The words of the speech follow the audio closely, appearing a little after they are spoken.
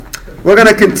We're going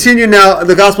to continue now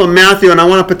the Gospel of Matthew, and I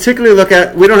want to particularly look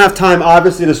at, we don't have time,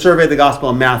 obviously, to survey the Gospel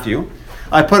of Matthew.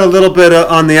 I put a little bit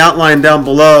on the outline down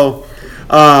below,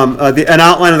 an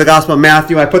outline of the Gospel of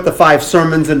Matthew. I put the 5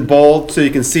 sermons in bold so you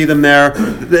can see them there.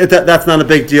 That's not a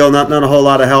big deal, not a whole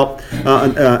lot of help,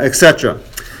 etc.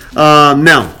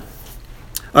 Now,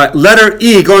 all right, letter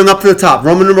E, going up to the top.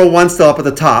 Roman numeral 1 still up at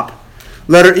the top.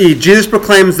 Letter E, Jesus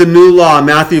proclaims the new law,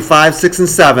 Matthew 5, 6, and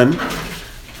 7.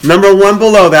 Number 1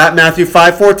 below that, Matthew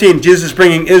 5:14. Jesus is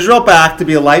bringing Israel back to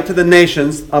be a light to the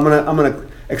nations. I'm gonna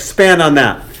expand on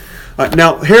that.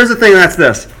 Now, here's the thing, that's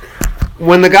this.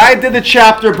 When the guy did the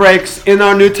chapter breaks in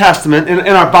our New Testament, in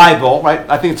our Bible, right?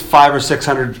 I think it's 500 or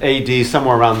 600 AD,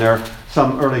 somewhere around there.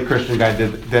 Some early Christian guy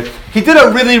did that. He did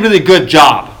a really, really good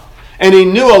job. And he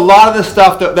knew a lot of the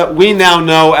stuff that we now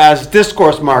know as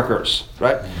discourse markers,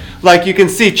 right? Like you can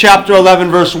see chapter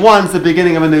 11, verse 1 is the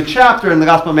beginning of a new chapter in the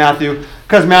Gospel of Matthew,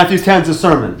 because Matthew 10 is a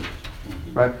sermon,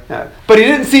 right? Yeah. But he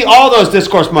didn't see all those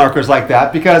discourse markers like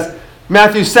that, because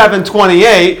Matthew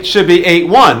 7:28 should be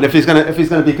 8:1 if he's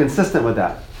gonna be consistent with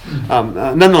that.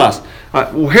 Nonetheless,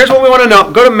 well, here's what we want to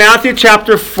know. Go to Matthew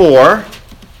chapter 4.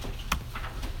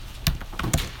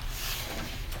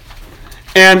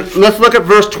 And let's look at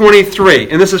verse 23.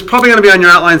 And this is probably going to be on your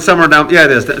outline somewhere down. Yeah,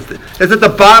 it is. It's at the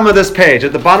bottom of this page.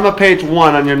 At the bottom of page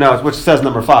 1 on your notes, which says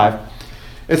number 5.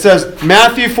 It says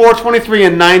Matthew 4:23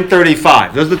 and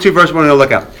 9:35. Those are the 2 verses we're going to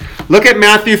look at. Look at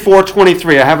Matthew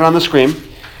 4:23. I have it on the screen.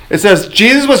 It says,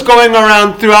 Jesus was going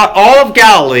around throughout all of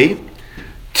Galilee,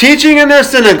 teaching in their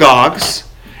synagogues,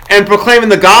 and proclaiming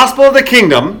the gospel of the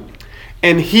kingdom,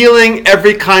 and healing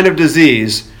every kind of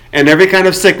disease and every kind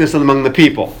of sickness among the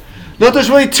people. Note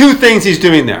there's really 2 things he's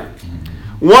doing there.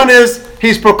 One is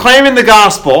he's proclaiming the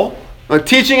gospel,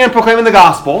 teaching and proclaiming the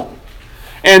gospel.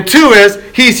 And 2 is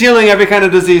he's healing every kind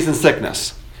of disease and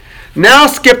sickness. Now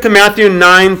skip to Matthew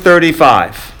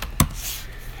 9:35.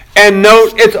 And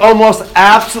note it's almost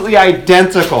absolutely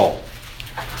identical.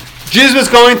 Jesus was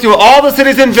going through all the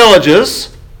cities and villages,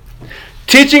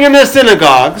 teaching in their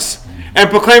synagogues,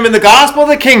 and proclaiming the gospel of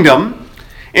the kingdom,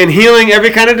 and healing every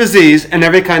kind of disease and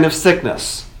every kind of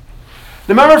sickness.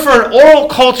 Remember, for an oral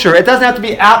culture, it doesn't have to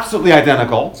be absolutely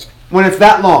identical when it's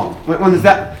that long. When it's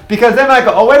that, because they might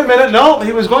go, oh, wait a minute, no,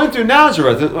 he was going through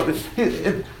Nazareth.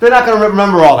 They're not going to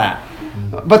remember all that.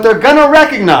 But they're going to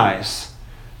recognize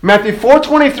Matthew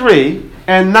 4:23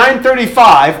 and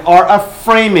 9:35 are a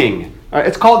framing.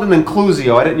 It's called an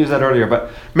inclusio. I didn't use that earlier,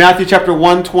 but Matthew chapter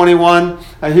 1:21,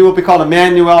 he will be called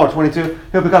Emmanuel, or 22.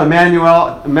 He'll be called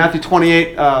Emmanuel. Matthew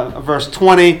 28, verse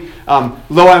 20,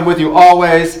 lo, I'm with you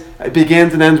always. It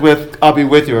begins and ends with, I'll be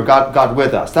with you, or God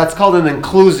with us. That's called an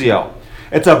inclusio.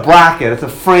 It's a bracket. It's a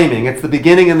framing. It's the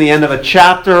beginning and the end of a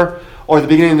chapter, or the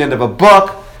beginning and the end of a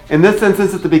book. In this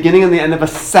instance, it's the beginning and the end of a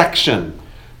section.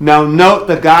 Now note,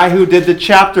 the guy who did the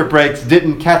chapter breaks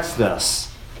didn't catch this.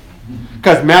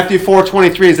 Because Matthew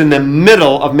 4:23 is in the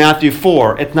middle of Matthew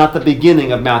 4. It's not the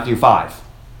beginning of Matthew 5.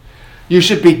 You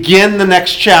should begin the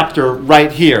next chapter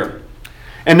right here.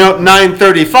 And note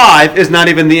 9:35 is not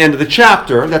even the end of the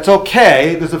chapter. That's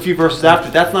okay. There's a few verses after.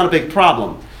 That's not a big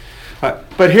problem.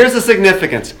 But here's the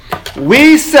significance.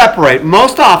 We separate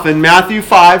most often Matthew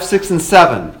 5, 6, and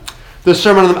 7. The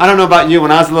sermon on the, I don't know about you,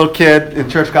 when I was a little kid and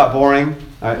church got boring.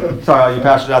 Sorry, all you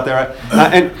pastors out there.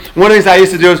 Right? And one of the things I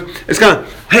used to do is kind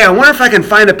of, hey, I wonder if I can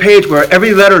find a page where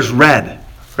every letter's red.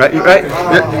 Right? You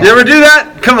ever do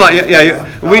that? Come on. Yeah,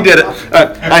 we did it.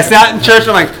 I sat in church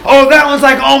and I'm like, oh, that one's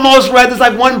like almost red. There's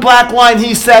like one black line.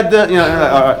 He said that.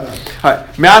 All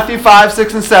right. Matthew 5,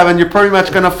 6, and 7, you're pretty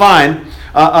much going to find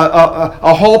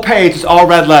a whole page is all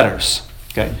red letters.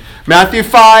 Okay. Matthew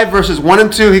 5, verses 1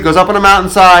 and 2, he goes up on a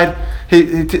mountainside. He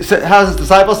has his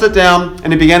disciples sit down,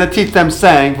 and he began to teach them,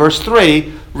 saying, verse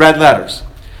 3, red letters.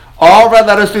 All red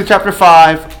letters through chapter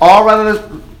 5, all red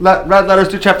letters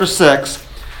through chapter 6,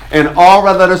 and all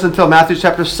red letters until Matthew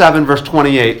chapter 7, verse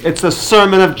 28. It's the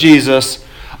sermon of Jesus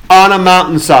on a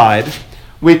mountainside.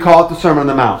 We call it the Sermon on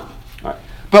the Mount. Right.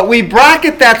 But we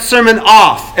bracket that sermon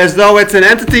off as though it's an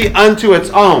entity unto its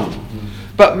own.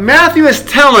 But Matthew is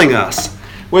telling us,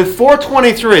 with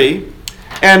 4:23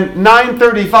 and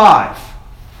 9:35,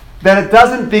 that it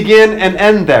doesn't begin and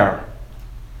end there.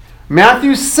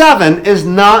 Matthew 7 is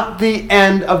not the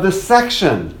end of the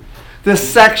section. The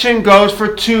section goes for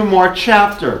 2 more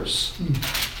chapters.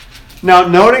 Now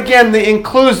note again the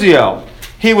inclusio.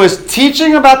 He was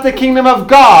teaching about the kingdom of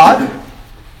God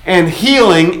and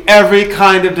healing every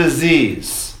kind of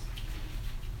disease.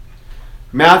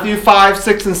 Matthew 5,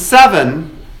 6, and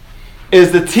 7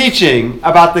 is the teaching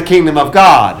about the kingdom of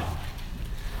God.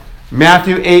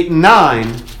 Matthew 8 and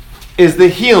 9 is the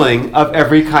healing of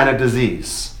every kind of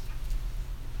disease.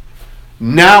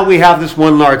 Now we have this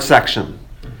one large section.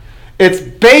 It's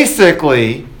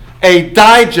basically a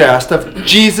digest of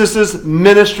Jesus'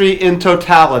 ministry in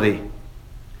totality.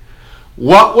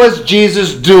 What was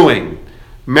Jesus doing?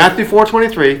 Matthew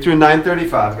 4:23 through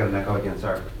 9:35. I've got an echo again,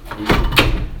 sorry.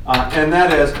 And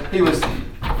that is,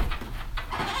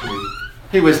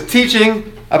 he was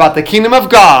teaching about the kingdom of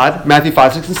God, Matthew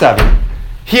 5, 6, and 7.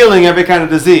 Healing every kind of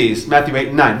disease, Matthew 8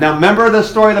 and 9. Now remember the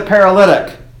story of the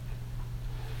paralytic.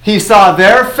 He saw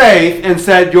their faith and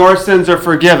said, your sins are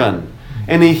forgiven.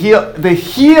 And the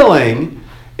healing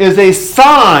is a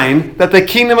sign that the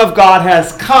kingdom of God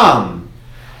has come.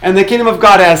 And the kingdom of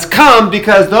God has come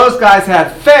because those guys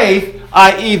had faith,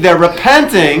 i.e. they're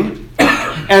repenting,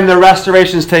 and the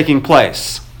restoration is taking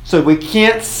place. So we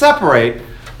can't separate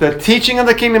the teaching of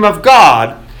the kingdom of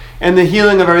God and the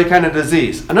healing of every kind of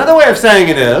disease. Another way of saying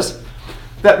it is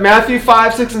that Matthew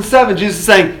 5, 6, and 7, Jesus is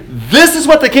saying, this is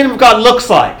what the kingdom of God looks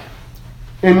like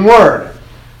in word.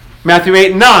 Matthew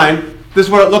 8 and 9, this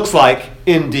is what it looks like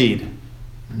in deed.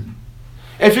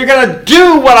 If you're going to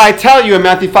do what I tell you in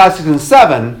Matthew 5, 6, and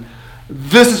 7,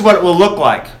 this is what it will look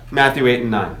like, Matthew 8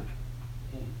 and 9.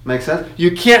 Make sense?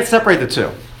 You can't separate the two.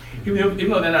 Even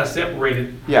though they're not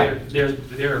separated, Yeah.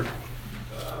 they're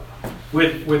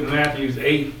with Matthew's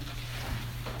 8,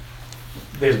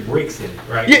 there's breaks in it,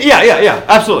 right? Yeah,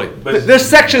 absolutely. But- There's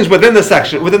sections within the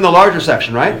section, within the larger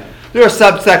section, right? There are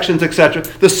subsections, etc.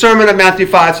 The sermon of Matthew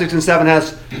 5, 6, and 7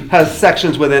 has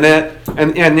sections within it.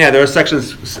 And yeah, there are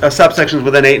sections, subsections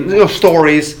within 8,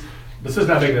 stories. But this is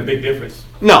not making a big difference.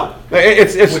 No,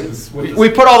 With we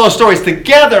put all those stories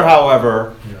together,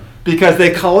 however, Yeah. because they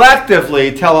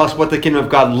collectively tell us what the kingdom of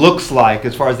God looks like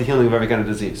as far as the healing of every kind of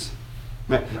disease.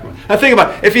 Right? Now think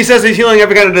about it. If he says he's healing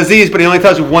every kind of disease, but he only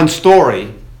tells you one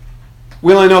story,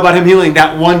 we only know about him healing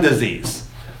that one disease.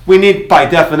 We need, by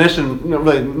definition,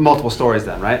 really multiple stories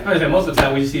then, right? I understand most of the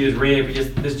time when you see this read,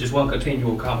 this is just one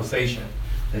continual conversation.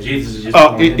 That Jesus is just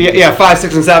Oh, going into. yeah, 5,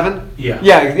 6, and 7? Yeah.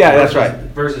 Yeah, that's right.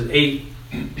 Versus 8,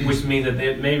 which means that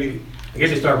they maybe, I guess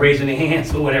they start raising their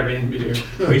hands or whatever, and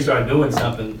we start doing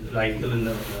something like healing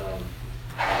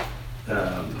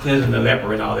cleansing the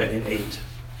leper and all that in 8.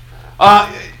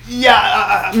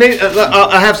 Maybe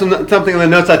I have something in the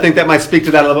notes I think that might speak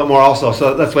to that a little bit more also.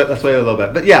 So let's wait a little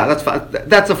bit. But yeah, that's fine.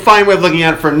 That's a fine way of looking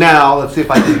at it for now. Let's see if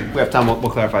we have time.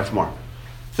 We'll clarify some more.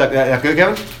 Is that good,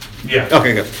 Kevin? Yeah.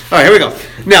 Okay, good. All right, here we go.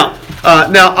 Now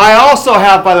I also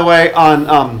have, by the way, on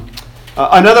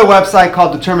another website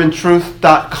called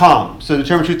determinedtruth.com. So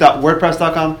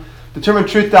determinedtruth.wordpress.com.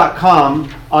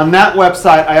 Determinedtruth.com. On that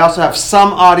website, I also have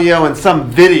some audio and some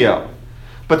video.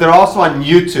 But they're also on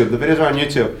YouTube. The videos are on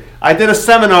YouTube. I did a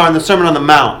seminar on the Sermon on the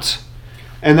Mount.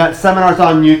 And that seminar's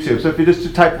on YouTube. So if you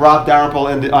just type Rob Dalrymple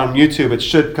on YouTube, it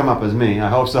should come up as me. I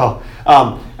hope so.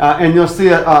 And you'll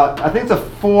see, I think it's a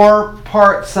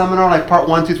 4-part seminar, like part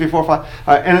 1, 2, 3, 4, 5.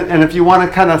 And if you want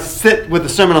to kind of sit with the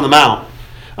Sermon on the Mount,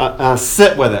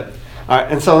 sit with it. All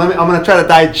right, and so I'm going to try to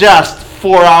digest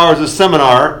 4 hours of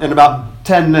seminar in about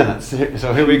 10 minutes.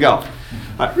 So here we go.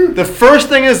 All right. The first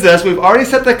thing is this. We've already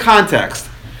set the context.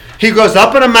 He goes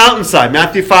up on a mountainside,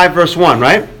 Matthew 5, verse 1,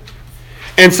 right?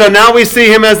 And so now we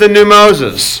see him as the new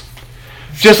Moses.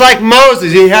 Just like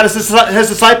Moses, he had his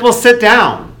disciples sit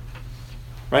down,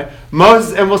 right?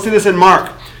 Moses, and we'll see this in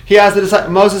Mark.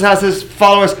 Moses has his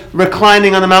followers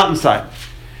reclining on the mountainside.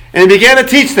 And he began to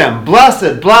teach them,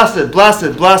 blessed, blessed,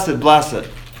 blessed, blessed, blessed.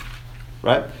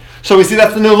 Right? So we see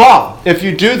that's the new law. If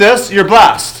you do this, you're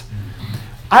blessed.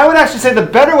 I would actually say the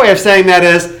better way of saying that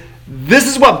is, this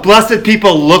is what blessed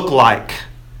people look like.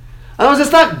 In other words,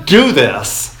 it's not do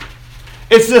this.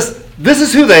 It's just, this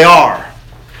is who they are.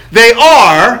 They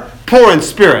are poor in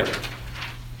spirit.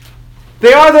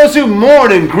 They are those who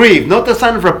mourn and grieve. Note the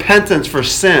sign of repentance for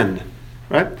sin.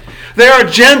 Right? They are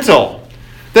gentle.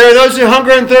 They are those who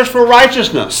hunger and thirst for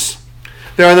righteousness.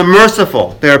 They are the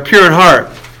merciful. They are pure in heart.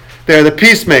 They are the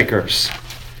peacemakers.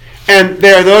 And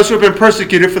they are those who have been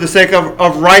persecuted for the sake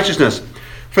of righteousness.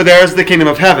 For there is the kingdom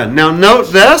of heaven. Now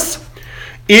note this.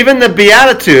 Even the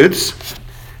Beatitudes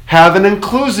have an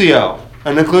inclusio.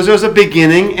 An inclusio is a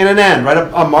beginning and an end,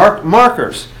 right?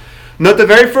 Markers. Note the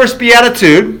very first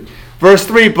Beatitude, verse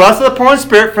 3, blessed are the poor in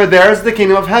spirit, for theirs is the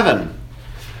kingdom of heaven.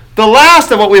 The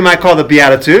last of what we might call the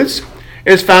Beatitudes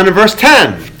is found in verse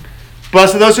 10.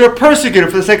 Blessed are those who are persecuted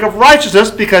for the sake of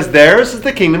righteousness, because theirs is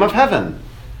the kingdom of heaven.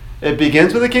 It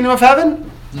begins with the kingdom of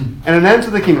heaven, and it ends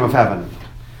with the kingdom of heaven.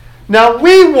 Now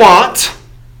we want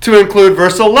to include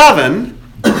verse 11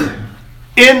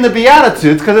 in the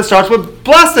Beatitudes because it starts with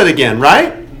blessed again,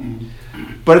 right?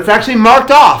 But it's actually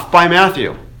marked off by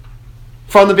Matthew.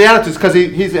 from the Beatitudes because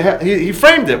he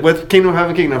framed it with kingdom of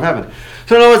heaven, kingdom of heaven.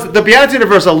 So in other words, the Beatitude of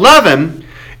verse 11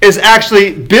 is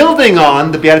actually building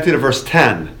on the Beatitude of verse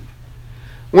 10.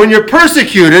 When you're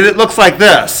persecuted, it looks like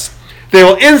this. They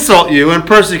will insult you and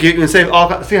persecute you and say,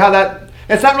 see how that,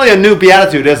 it's not really a new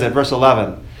Beatitude, is it, verse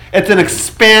 11? It's an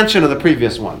expansion of the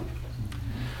previous one.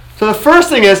 So the first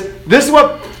thing is, this is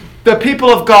what the people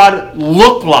of God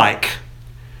look like.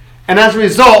 And as a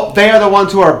result, they are the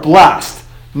ones who are blessed.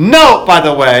 Note, by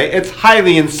the way, it's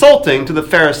highly insulting to the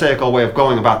Pharisaical way of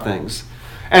going about things.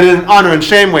 And an honor and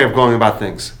shame way of going about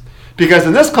things. Because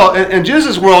in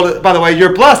Jesus' world, by the way,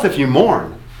 you're blessed if you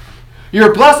mourn.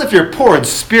 You're blessed if you're poor in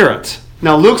spirit.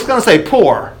 Now, Luke's going to say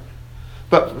poor.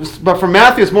 But for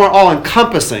Matthew, it's more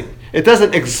all-encompassing. It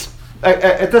doesn't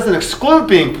exclude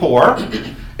being poor.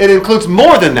 It includes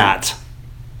more than that.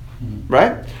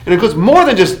 Right? It includes more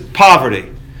than just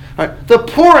poverty. Right? The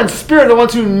poor in spirit are the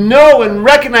ones who know and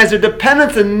recognize their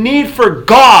dependence and need for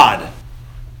God.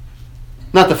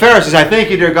 Not the Pharisees. I thank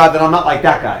you, dear God, that I'm not like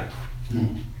that guy.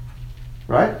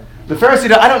 Right? The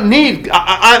Pharisee, I don't need,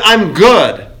 I'm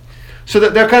good. So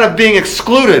that they're kind of being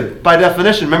excluded by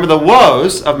definition. Remember the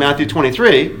woes of Matthew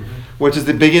 23, which is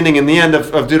the beginning and the end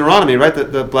of Deuteronomy, right?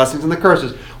 The blessings and the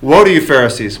curses. Woe to you,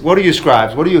 Pharisees. Woe to you,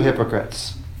 scribes. Woe to you,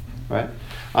 hypocrites. Right?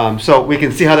 So we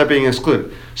can see how they're being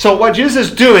excluded. So what Jesus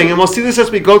is doing, and we'll see this as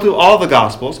we go through all the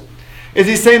Gospels, is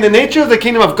he's saying the nature of the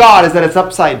kingdom of God is that it's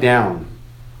upside down.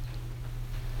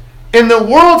 In the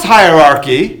world's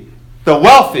hierarchy, the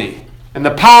wealthy and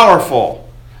the powerful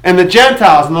and the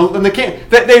Gentiles and the king,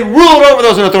 they ruled over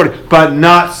those in authority. But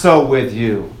not so with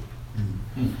you.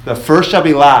 The first shall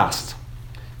be last,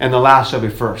 and the last shall be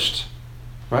first.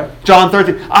 Right? John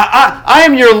 13. I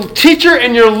am your teacher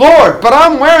and your Lord, but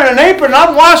I'm wearing an apron and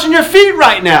I'm washing your feet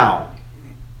right now.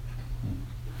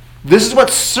 This is what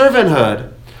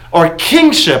servanthood or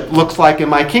kingship looks like in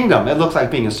my kingdom. It looks like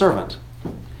being a servant.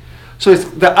 So it's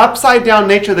the upside down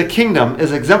nature of the kingdom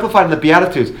is exemplified in the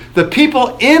Beatitudes. The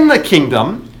people in the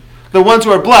kingdom, the ones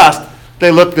who are blessed, they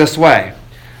look this way.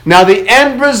 Now the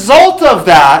end result of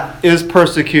that is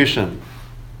persecution.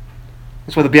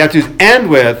 That's what the Beatitudes end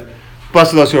with.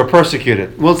 Blessed are those who are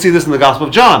persecuted. We'll see this in the Gospel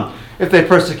of John. If they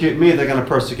persecute me, they're going to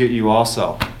persecute you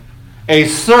also. A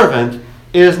servant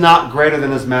is not greater than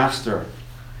his master.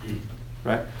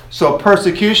 Right? So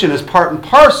persecution is part and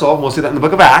parcel, and we'll see that in the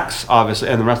book of Acts, obviously,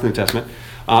 and the rest of the New Testament,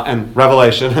 and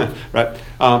Revelation, right?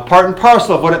 Part and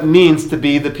parcel of what it means to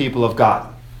be the people of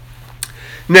God.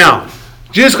 Now,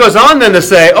 Jesus goes on then to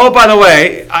say, oh, by the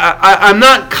way, I'm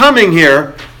not coming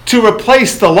here to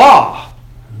replace the law,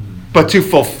 but to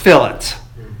fulfill it.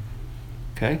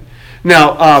 Okay?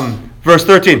 Now, verse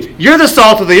 13, you're the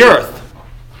salt of the earth.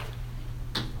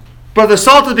 But if the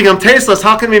salt has become tasteless,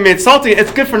 how can it be made salty?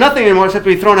 It's good for nothing anymore except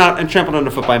to be thrown out and trampled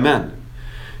underfoot by men.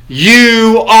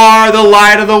 You are the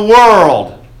light of the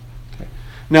world. Okay.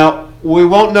 Now, we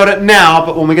won't note it now,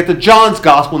 but when we get to John's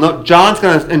Gospel, note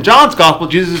in John's Gospel,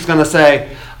 Jesus is going to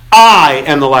say, I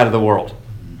am the light of the world.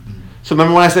 So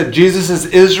remember when I said Jesus is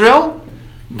Israel?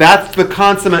 That's the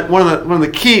consummate, one of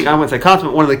the key, I wouldn't say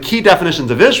consummate, one of the key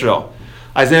definitions of Israel.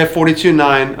 Isaiah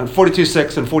 42:9 and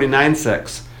 42:6 and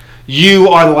 49:6. You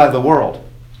are the light of the world.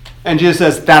 And Jesus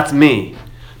says, that's me.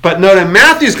 But note in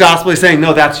Matthew's gospel, he's saying,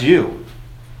 no, that's you.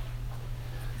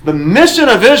 The mission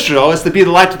of Israel is to be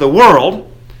the light to the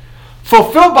world,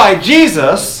 fulfilled by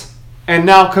Jesus, and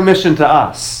now commissioned to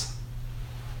us.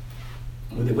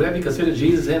 Would that be considered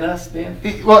Jesus in us then?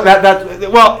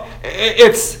 Well,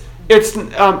 it's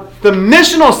the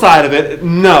missional side of it,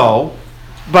 no.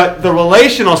 But the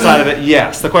relational side of it,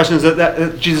 yes. The question is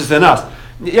that Jesus in us.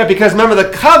 Yeah, because remember the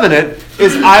covenant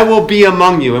is I will be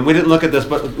among you. And we didn't look at this,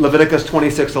 but Leviticus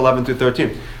 26:11 through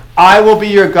 13. I will be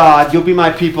your God, you'll be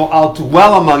my people, I'll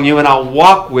dwell among you, and I'll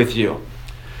walk with you.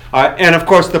 And of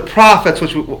course the prophets,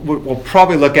 which we'll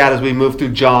probably look at as we move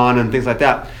through John and things like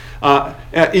that.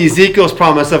 Ezekiel's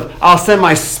promise of I'll send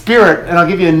my spirit and I'll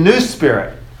give you a new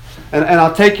spirit. And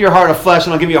I'll take your heart of flesh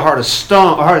and I'll give you a heart of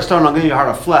stone, and I'll give you a heart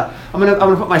of flesh. I'm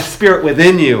gonna put my spirit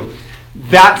within you.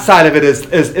 That side of it is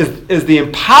the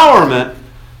empowerment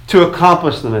to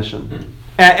accomplish the mission.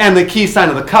 And the key sign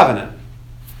of the covenant.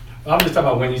 I'm just talking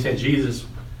about when you said Jesus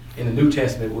in the New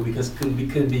Testament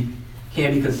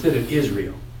can't be considered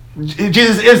Israel.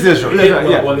 Jesus is Israel.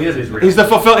 Yeah. Well, he is Israel. He's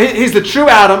the true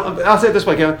Adam. I'll say it this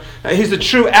way, Kevin. He's the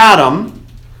true Adam,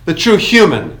 the true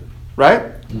human, right?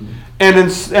 Mm-hmm. And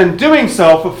in doing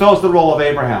so, fulfills the role of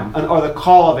Abraham, or the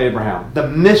call of Abraham, the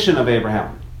mission of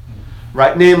Abraham.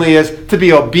 Right? Namely is to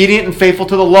be obedient and faithful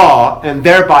to the law and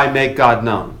thereby make God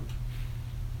known.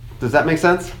 Does that make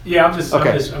sense? Yeah,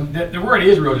 Okay. The word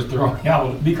Israel is throwing me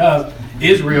out because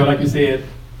Israel, like you said,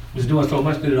 was doing so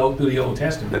much through the Old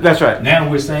Testament. That's right. Now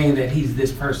we're saying that he's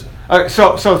this person. All right,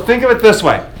 so think of it this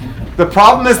way. The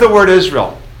problem is the word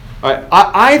Israel. All right,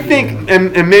 I think,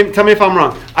 and maybe tell me if I'm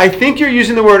wrong, I think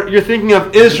you're thinking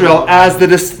of Israel as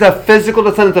the physical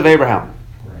descendants of Abraham.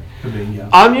 Could be, yeah.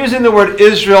 I'm using the word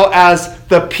Israel as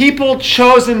the people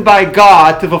chosen by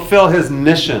God to fulfill his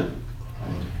mission.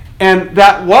 And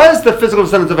that was the physical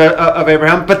descendants of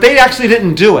Abraham, but they actually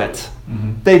didn't do it.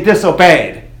 They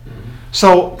disobeyed.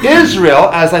 So Israel,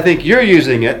 as I think you're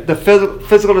using it, the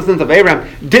physical descendants of Abraham,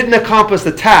 didn't accomplish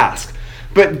the task.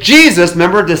 But Jesus,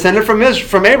 remember, descended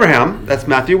from Abraham, that's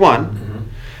Matthew 1,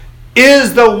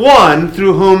 is the one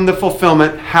through whom the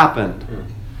fulfillment happened.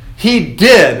 He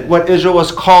did what Israel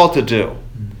was called to do.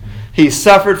 He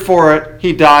suffered for it,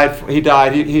 he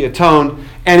died, he atoned,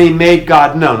 and he made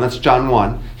God known. That's John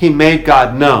 1. He made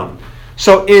God known.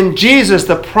 So in Jesus,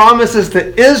 the promises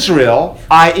to Israel,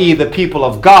 i.e. the people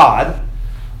of God,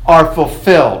 are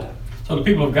fulfilled. So the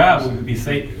people of God will be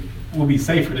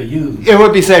safer to use. It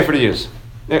would be safer to use.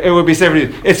 It would be safer to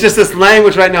use. It's just this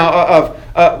language right now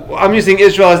of I'm using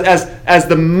Israel as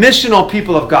the missional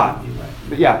people of God.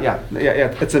 Yeah.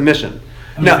 It's a mission.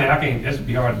 I'm just saying, I can't. This would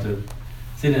be hard to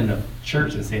sit in a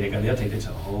church and say that because they'll take this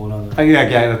to a whole other.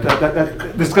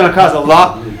 This is going to cause a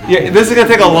lot. Yeah, this is going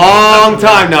to take a long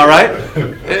time now, right?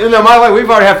 And by the way, we've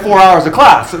already had 4 hours of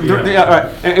class. Yeah,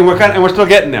 right. And we're still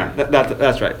getting there.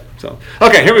 That's right. So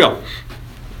okay, here we go.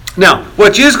 Now,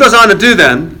 what Jesus goes on to do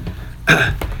then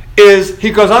is he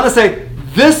goes on to say,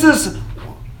 this is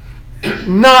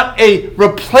not a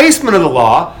replacement of the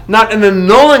law, not an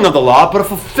annulling of the law, but a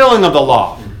fulfilling of the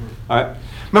law. All right.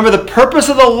 Remember, the purpose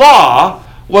of the law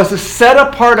was to set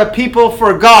apart a people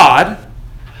for God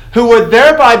who would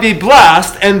thereby be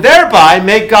blessed and thereby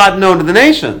make God known to the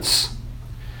nations.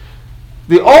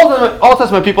 The Old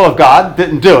Testament people of God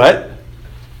didn't do it.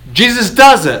 Jesus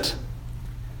does it.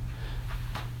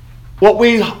 What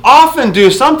we often do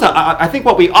sometimes, I think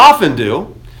what we often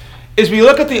do, is we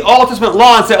look at the Old Testament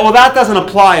law and say, oh, that doesn't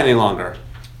apply any longer.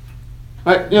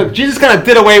 Right? Jesus kind of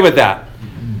did away with that.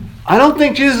 I don't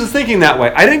think Jesus is thinking that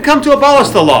way. I didn't come to abolish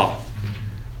the law.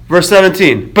 Verse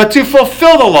 17. But to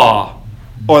fulfill the law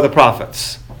or the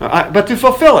prophets. But to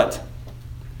fulfill it.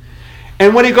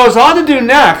 And what he goes on to do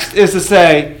next is to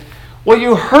say, well,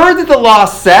 you heard that the law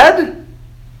said,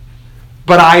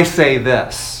 but I say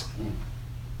this.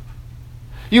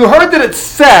 You heard that it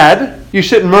said you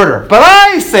shouldn't murder, but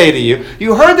I say to you.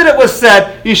 You heard that it was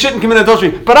said you shouldn't commit adultery,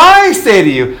 but I say to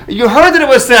you. You heard that it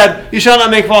was said you shall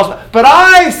not make false, but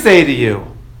I say to you.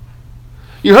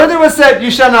 You heard that it was said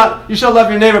you shall love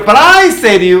your neighbor, but I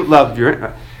say to you, love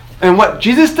your. And what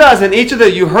Jesus does in each of the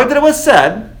you heard that it was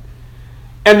said,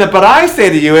 and the but I say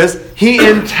to you is he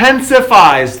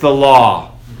intensifies the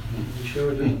law.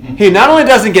 He not only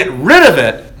doesn't get rid of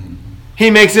it, he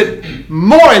makes it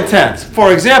more intense.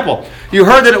 For example, you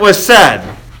heard that it was said,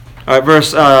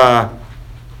 verse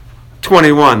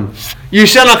 21, you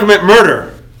shall not commit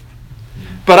murder.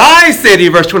 But I say to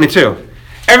you, verse 22,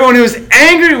 everyone who is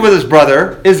angry with his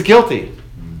brother is guilty.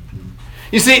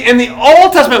 You see, in the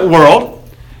Old Testament world,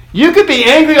 you could be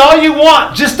angry all you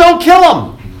want, just don't kill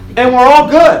him, and we're all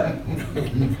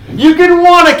good. You can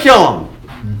want to kill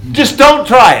him, just don't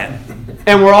try it,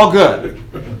 and we're all good.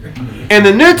 In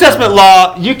the New Testament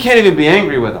law, you can't even be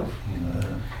angry with them.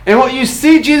 And what you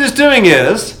see Jesus doing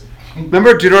is,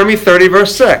 remember Deuteronomy 30,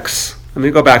 verse 6. Let me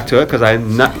go back to it because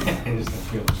I'm not...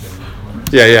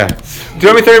 Yeah.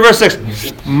 Deuteronomy 30, verse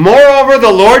 6. Moreover, the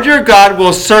Lord your God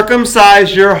will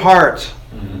circumcise your heart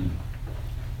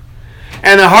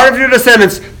and the heart of your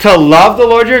descendants to love the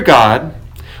Lord your God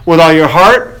with all your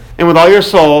heart and with all your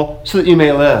soul so that you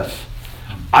may live.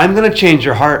 I'm going to change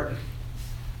your heart.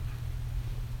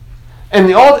 And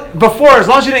before, as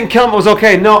long as you didn't kill him, it was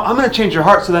okay. No, I'm going to change your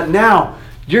heart so that now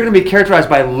you're going to be characterized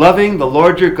by loving the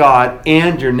Lord your God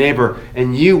and your neighbor,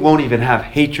 and you won't even have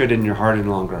hatred in your heart any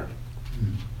longer.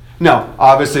 No,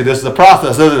 obviously this is a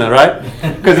process, isn't it, right?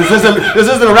 Because this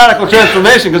isn't a radical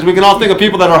transformation, because we can all think of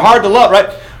people that are hard to love,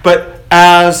 right? But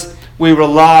as we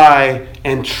rely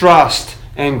and trust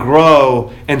and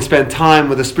grow and spend time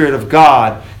with the Spirit of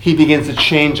God, he begins to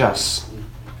change us.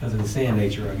 Because of the sin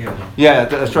nature, I guess. Yeah,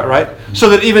 that's right. So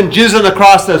that even Jesus on the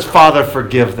cross says, Father,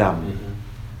 forgive them.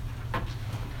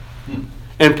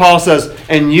 And Paul says,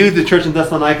 and you, the church in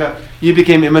Thessalonica, you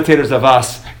became imitators of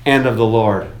us and of the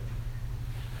Lord.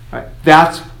 Right?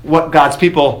 That's what God's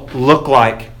people look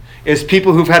like, is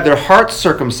people who've had their hearts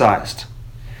circumcised.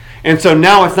 And so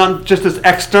now it's not just this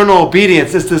external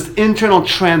obedience, it's this internal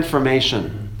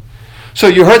transformation. So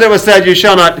you heard that it was said, you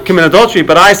shall not commit adultery,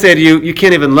 but I say to you, you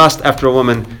can't even lust after a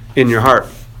woman in your heart.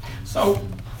 So,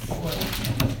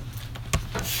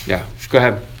 Yeah, go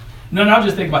ahead. no, I was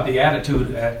just thinking about the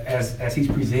attitude as he's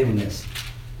presenting this.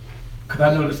 Because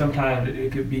I know that sometimes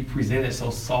it could be presented so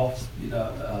soft.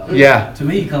 Yeah. To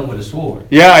me, it comes with a sword.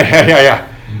 Yeah. I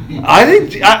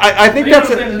think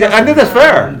that's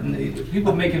fair.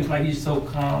 People make him like he's so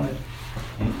calm. And,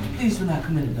 please do not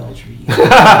commit adultery.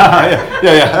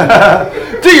 yeah.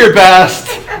 Do your best.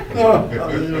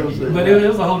 But it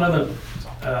was a whole other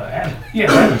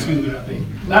attitude, I think.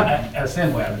 Not a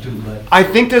sinful attitude, but I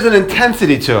think there's an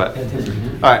intensity to it.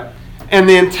 attitude. All right. And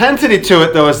the intensity to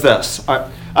it, though, is this. All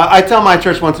right. I tell my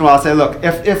church once in a while, I say, look,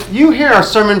 if you hear a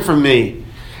sermon from me,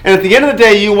 and at the end of the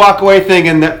day you walk away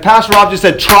thinking that Pastor Rob just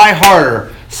said, try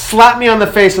harder, slap me on the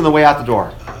face on the way out the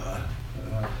door.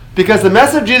 Because the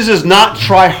message of Jesus is not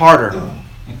try harder.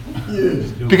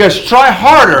 Because try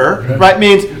harder, right,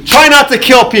 means try not to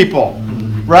kill people.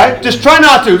 Right? Just try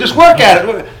not to. Just work at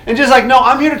it. And just like, no,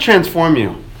 I'm here to transform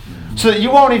you. So that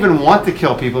you won't even want to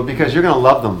kill people because you're going to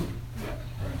love them.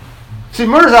 See,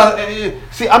 murder's out.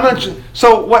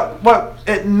 So what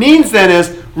it means then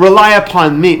is rely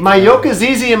upon me. My yoke is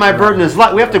easy and my burden is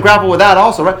light. We have to grapple with that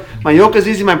also, right? My yoke is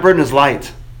easy, my burden is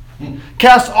light.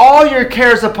 Cast all your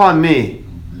cares upon me.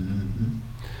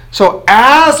 So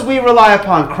as we rely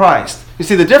upon Christ, you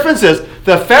see the difference is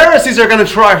the Pharisees are going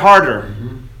to try harder.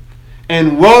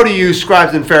 And woe to you,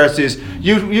 scribes and Pharisees.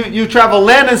 You travel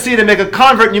land and sea to make a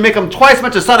convert, and you make them twice as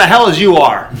much a son of hell as you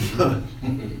are.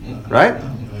 Right?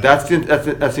 That's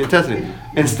the intensity.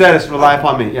 Instead, it's rely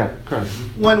upon me. Yeah, Chris.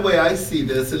 One way I see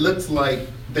this, it looks like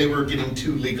they were getting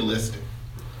too legalistic.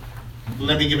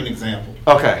 Let me give an example.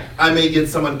 Okay. I may get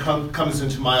someone comes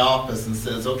into my office and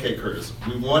says, okay, Curtis,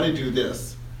 we want to do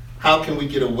this. How can we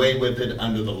get away with it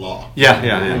under the law? Yeah.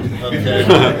 Okay.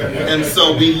 And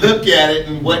so we look at it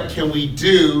and what can we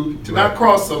do to not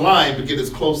cross the line, but get as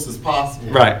close as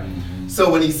possible. Right. So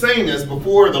when he's saying this,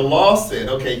 before the law said,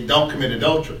 okay, don't commit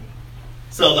adultery.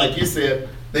 So like you said,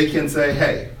 they can say,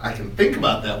 hey, I can think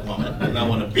about that woman and I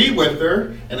want to be with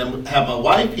her and I have my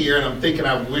wife here and I'm thinking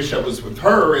I wish I was with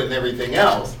her and everything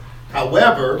else.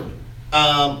 However,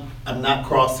 I'm not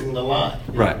crossing the line.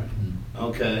 Right.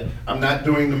 Okay, I'm not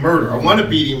doing the murder. I want to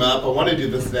beat him up. I want to do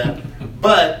this and that.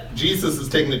 But Jesus is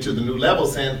taking it to the new level,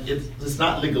 saying it's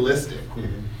not legalistic.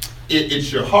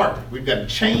 It's your heart. We've got to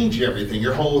change everything,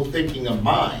 your whole thinking of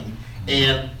mind.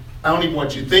 And I don't even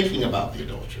want you thinking about the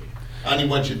adultery. I don't even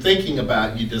want you thinking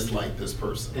about you dislike this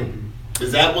person.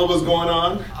 Is that what was going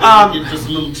on? You're just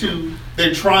a little too.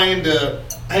 They're trying to.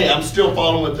 Hey, I'm still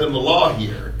following within the law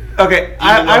here. Okay,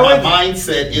 my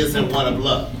mindset isn't one of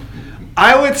love.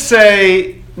 I would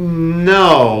say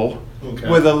no,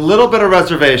 with a little bit of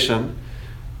reservation.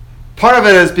 Part of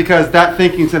it is because that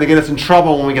thinking is going to get us in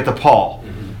trouble when we get to Paul,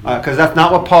 because that's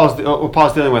not what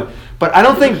Paul's dealing with. But I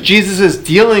don't think Jesus is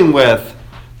dealing with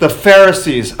the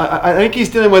Pharisees. I think he's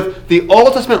dealing with the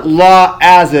Old Testament law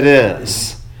as it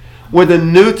is, with the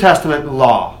New Testament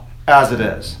law as it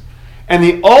is. And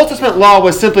the Old Testament law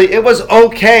was simply, it was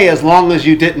okay as long as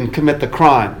you didn't commit the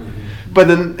crime. But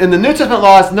in the New Testament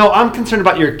laws, no, I'm concerned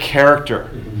about your character.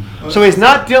 So he's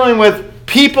not dealing with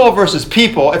people versus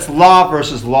people. It's law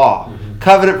versus law.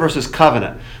 Covenant versus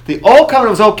covenant. The old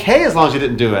covenant was okay as long as you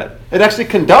didn't do it. It actually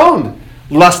condoned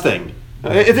lusting.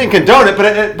 It didn't condone it,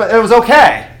 but it was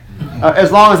okay.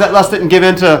 As long as that lust didn't give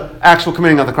in to actual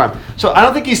committing of the crime. So I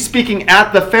don't think he's speaking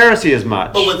at the Pharisee as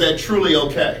much. But was that truly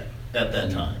okay at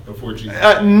that time, before Jesus?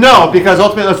 No, because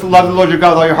ultimately let's love the Lord your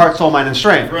God with all your heart, soul, mind, and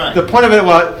strength. Right. The point of it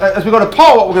was, as we go to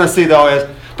Paul, what we're going to see though is,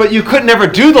 but you could never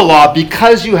do the law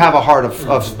because you have a heart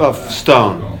of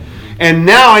stone. And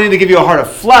now I need to give you a heart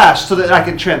of flesh so that I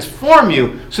can transform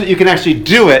you so that you can actually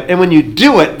do it. And when you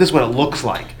do it, this is what it looks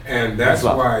like. And that's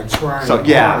why trying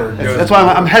harder that's why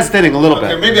I'm hesitating a little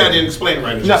bit. Okay, maybe I didn't explain it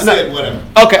right. You just said whatever.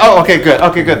 Okay,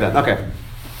 okay, good then. Okay.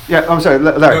 Yeah, I'm sorry,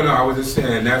 Larry. No, I was just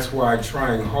saying that's why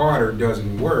trying harder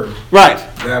doesn't work. Right,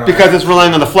 because it's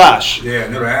relying on the flesh. Yeah,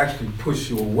 and it'll actually push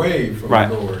you away from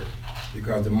the Lord.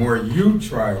 Because the more you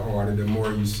try harder, the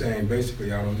more you're saying,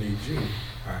 basically, I don't need you.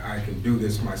 I can do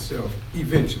this myself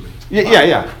eventually.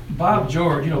 Yeah. Bob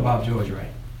George, you know Bob George, right?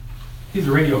 He's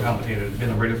a radio commentator. Been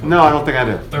a radio for I don't think I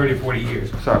do. 30, 40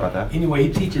 years. Sorry about that. Anyway,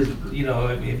 he teaches,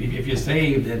 if you're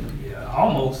saved, then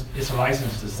almost it's a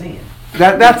license to sin.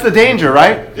 That's the danger,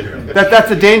 right? That's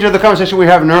the danger of the conversation we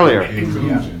were having earlier.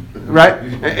 Right?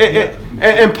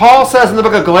 And Paul says in the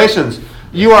book of Galatians,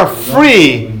 you are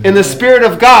free in the Spirit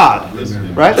of God.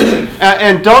 Right?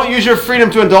 And don't use your freedom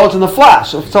to indulge in the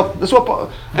flesh. So this is what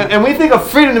Paul, and we think of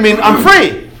freedom to mean I'm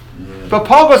free. But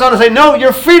Paul goes on to say, no,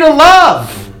 you're free to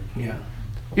love. Yeah.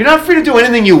 You're not free to do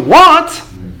anything you want.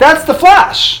 That's the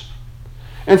flesh.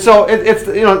 And so it's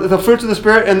the fruits of the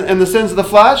Spirit and the sins of the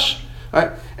flesh.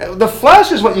 Right? The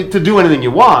flesh is to do anything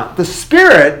you want. The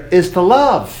Spirit is to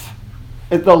love.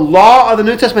 The law of the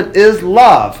New Testament is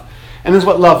love. And this is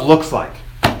what love looks like.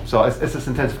 So it's this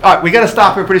intense. All right, we got to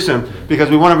stop here pretty soon because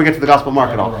we want to get to the gospel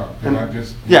market all. Can I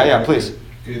just? Yeah, please.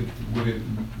 Would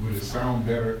it sound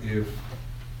better if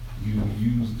you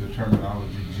use the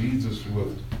terminology Jesus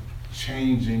was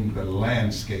changing the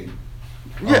landscape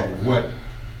of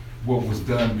what was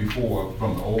done before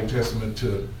from the Old Testament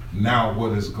to now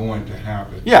what is going to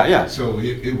happen. Yeah. So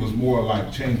it was more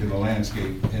like changing the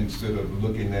landscape instead of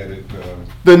looking at it.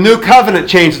 The new covenant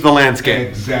changes the landscape.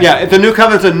 Exactly. Yeah, the new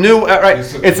covenant's a new, right?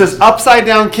 It's this upside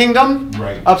down kingdom.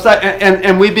 Right.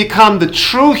 And we become the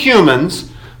true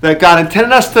humans that God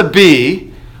intended us to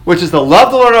be, which is to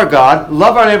love the Lord our God,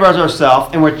 love our neighbor as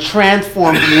ourselves, and we're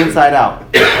transformed from the inside out.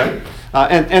 Okay?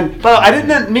 But I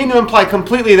didn't mean to imply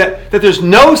completely that there's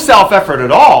no self-effort at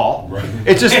all. Right.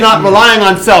 It's just not relying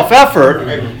on self-effort.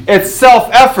 Right. It's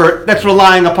self-effort that's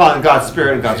relying upon God's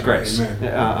Spirit and God's grace.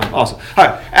 Awesome. All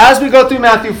right. As we go through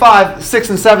Matthew 5, 6,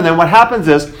 and 7, then what happens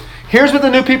is, here's what the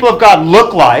new people of God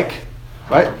look like.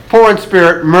 Right? Poor in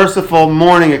spirit, merciful,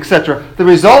 mourning, etc. The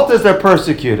result is they're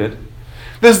persecuted.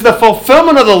 This is the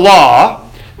fulfillment of the law,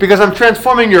 because I'm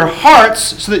transforming your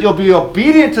hearts so that you'll be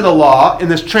obedient to the law in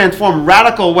this transformed,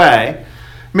 radical way.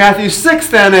 Matthew 6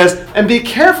 then is, and be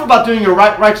careful about doing your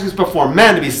righteousness before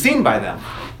men to be seen by them.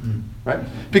 Right?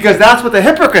 Because that's what the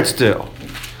hypocrites do.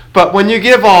 But when you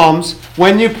give alms,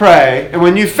 when you pray, and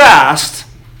when you fast,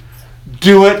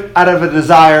 do it out of a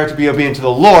desire to be obedient to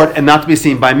the Lord and not to be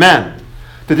seen by men.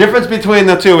 The difference between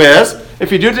the two is,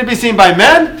 if you do it to be seen by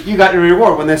men, you got your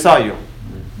reward when they saw you.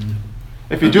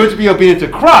 If you do it to be obedient to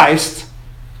Christ,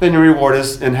 then your reward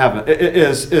is in heaven.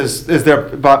 Is there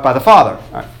by the Father.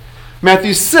 All right.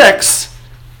 Matthew 6,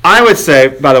 I would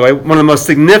say, by the way, one of the most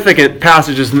significant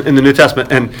passages in the New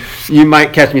Testament, and you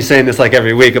might catch me saying this like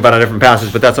every week about a different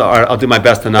passage, but that's all right. I'll do my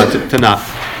best to not.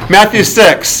 Matthew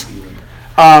 6,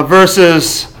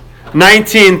 verses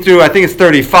 19 through I think it's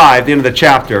 35, the end of the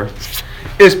chapter,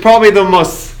 is probably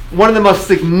one of the most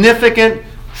significant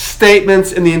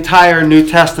statements in the entire New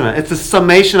Testament. It's a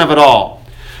summation of it all.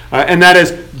 And that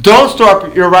is, don't store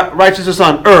up your righteousness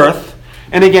on earth.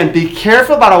 And again, be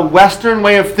careful about a Western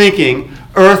way of thinking,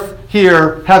 earth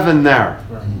here, heaven there.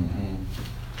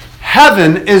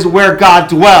 Heaven is where God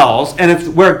dwells, and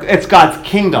it's God's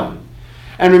kingdom.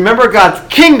 And remember,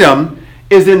 God's kingdom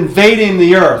is invading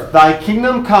the earth. Thy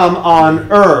kingdom come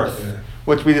on earth,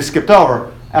 which we just skipped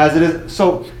over, as it is.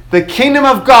 So the kingdom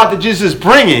of God that Jesus is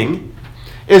bringing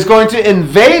is going to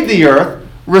invade the earth,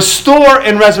 restore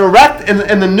and resurrect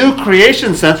in the new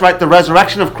creation sense, right? The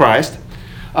resurrection of Christ.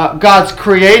 God's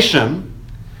creation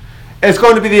is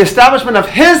going to be the establishment of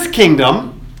His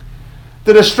kingdom,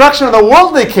 the destruction of the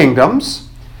worldly kingdoms,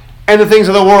 and the things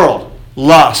of the world.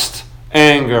 Lust,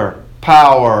 anger,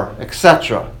 power,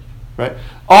 etc. Right?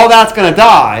 All that's going to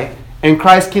die, and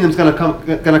Christ's kingdom is going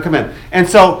to come in. And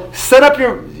so set up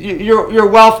your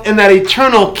wealth in that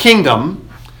eternal kingdom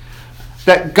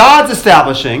that God's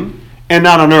establishing and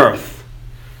not on earth.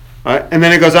 Right? And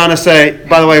then it goes on to say,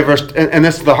 by the way, and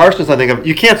this is the harshness I think of,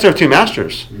 you can't serve two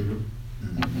masters.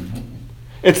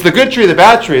 It's the good tree, the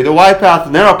bad tree, the wide path,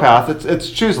 the narrow path.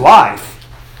 It's choose life.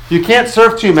 You can't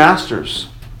serve two masters.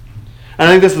 And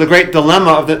I think this is the great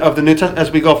dilemma of the New Testament.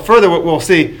 As we go further, what we'll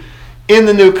see in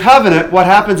the new covenant, what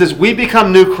happens is we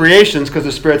become new creations because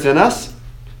the Spirit's in us,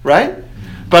 right?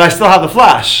 But I still have the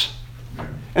flesh.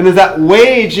 And there's that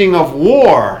waging of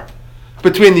war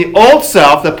between the old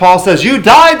self that Paul says, you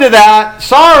died to that.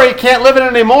 Sorry, can't live it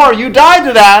anymore. You died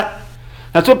to that.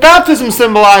 That's what baptism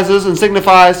symbolizes and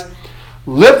signifies.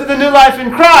 Live to the new life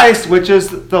in Christ, which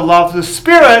is the love of the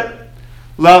Spirit.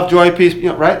 Love, joy, peace,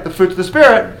 right? The fruits of the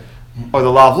Spirit, or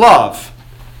the law of love.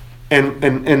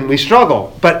 And we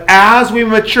struggle. But as we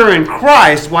mature in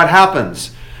Christ, what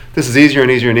happens? This is easier and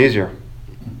easier and easier.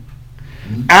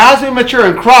 As we mature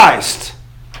in Christ,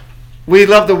 we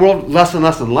love the world less and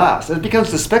less and less. It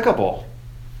becomes despicable.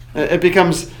 It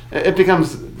becomes.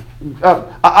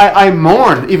 I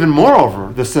mourn even more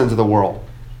over the sins of the world,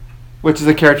 which is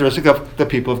a characteristic of the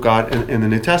people of God in the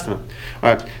New Testament.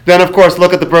 All right. Then, of course,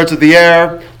 look at the birds of the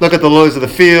air. Look at the lilies of the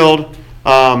field.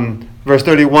 Verse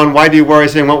 31. Why do you worry,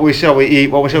 saying, "What shall we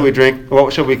eat? What shall we drink?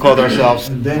 What shall we clothe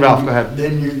ourselves?" Ralph, go ahead.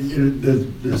 Then the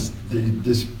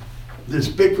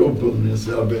despicableness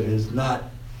of it is not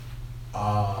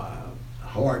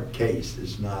hard case.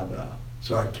 It's not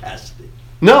sarcastic.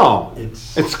 No,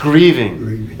 It's- it's grieving.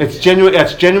 Grieving, It's yeah. genuine.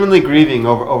 It's genuinely grieving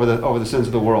over the sins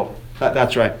of the world.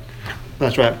 That's right.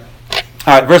 That's right.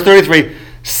 All right, verse 33.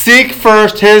 Seek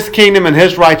first his kingdom and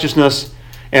his righteousness,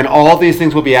 and all these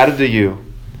things will be added to you.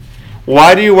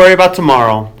 Why do you worry about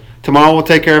tomorrow? Tomorrow will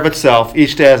take care of itself.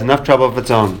 Each day has enough trouble of its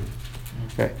own.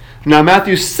 Okay. Now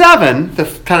Matthew 7, to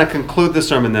kind of conclude the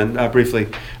sermon then briefly,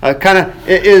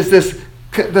 is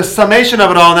the summation of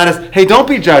it all, and that is, hey, don't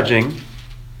be judging.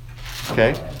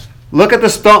 Okay. Look at the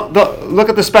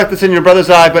speck that's in your brother's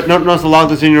eye, but don't notice the log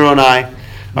that's in your own eye.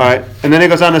 All right. And then he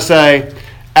goes on to say,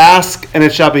 ask and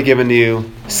it shall be given to you.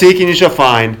 Seek and you shall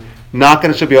find. Knock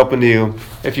and it shall be opened to you.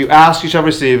 If you ask, you shall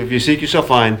receive. If you seek, you shall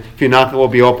find. If you knock, it will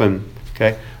be open.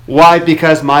 Okay. Why?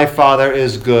 Because my Father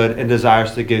is good and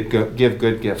desires to give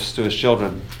good gifts to his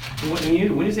children. When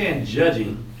you're saying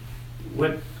judging,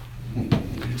 what you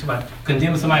talking about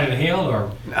condemning somebody to hell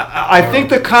or? I think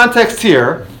the context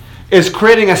here is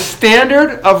creating a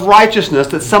standard of righteousness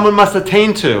that someone must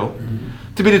attain to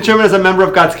be determined as a member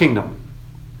of God's kingdom.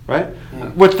 Right?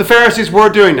 Which the Pharisees were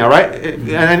doing now, right?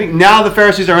 And I think now the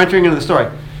Pharisees are entering into the story.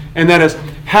 And that is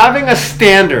having a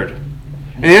standard.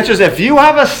 And the answer is, if you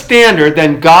have a standard,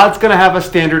 then God's going to have a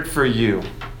standard for you.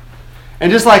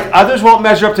 And just like others won't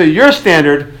measure up to your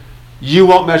standard, you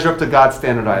won't measure up to God's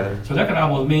standard either. So that could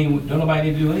almost mean don't nobody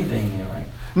need to do anything here, right?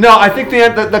 No, I think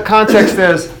the context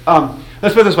is,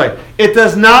 let's put it this way. It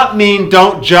does not mean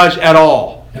don't judge at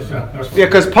all. That's right. That's Yeah,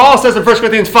 because Paul says in 1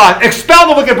 Corinthians 5, expel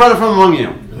the wicked brother from among you.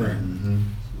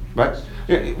 Right.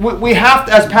 Right? We have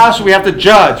to, as pastors, we have to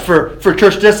judge for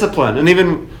church discipline, and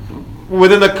even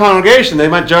within the congregation, they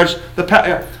might judge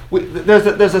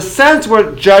there's a sense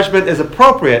where judgment is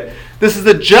appropriate. This is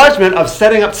the judgment of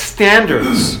setting up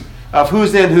standards of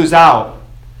who's in, who's out,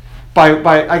 by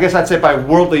I guess I'd say by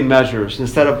worldly measures,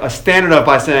 instead of a standard of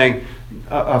by saying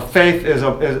faith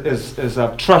is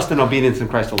a trust and obedience in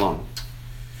Christ alone.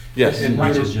 Yes. And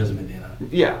righteous judgment then.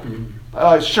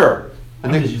 Yeah. Sure. I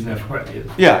I'm think. just using that for it.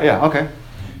 Yeah. Okay.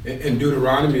 In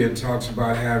Deuteronomy, it talks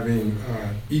about having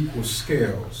equal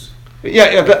scales.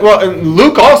 Yeah. Well, and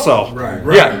Luke also. Right.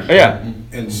 Yeah.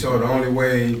 And so the only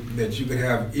way that you can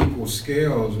have equal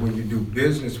scales when you do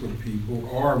business with people,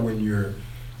 or when you're,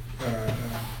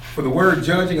 for the word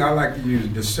judging, I like to use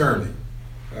discerning,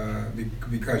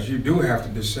 because you do have to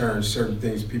discern certain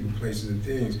things, people, places, and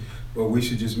things. But we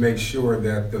should just make sure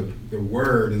that the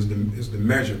word is the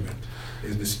measurement,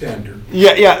 is the standard.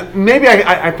 Yeah. Maybe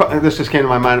this just came to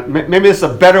my mind. Maybe this is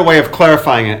a better way of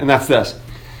clarifying it, and that's this.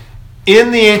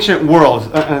 In the ancient world,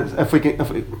 if we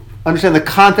understand the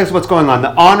context of what's going on,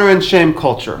 the honor and shame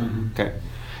culture. Okay.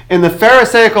 In the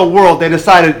Pharisaical world, they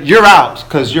decided you're out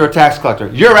because you're a tax collector.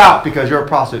 You're out because you're a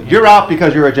prostitute. You're out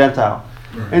because you're a Gentile.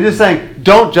 Right. And just saying,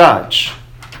 don't judge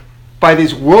by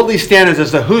these worldly standards as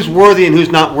to who's worthy and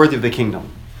who's not worthy of the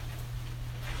kingdom.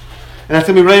 And that's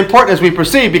going to be really important as we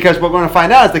proceed, because what we're going to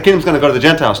find out is the kingdom's going to go to the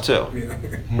Gentiles too.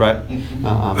 Yeah. Right?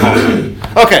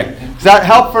 Okay. Does that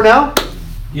help for now?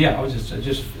 Yeah, I was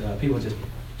just people just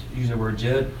use the word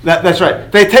judge. That's right.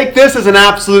 They take this as an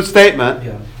absolute statement,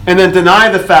 Yeah. and then deny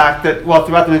the fact that, well,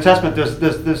 throughout the New Testament,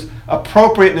 there's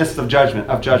appropriateness of judgment,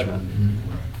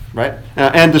 right?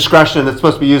 And discretion that's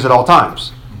supposed to be used at all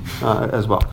times as well.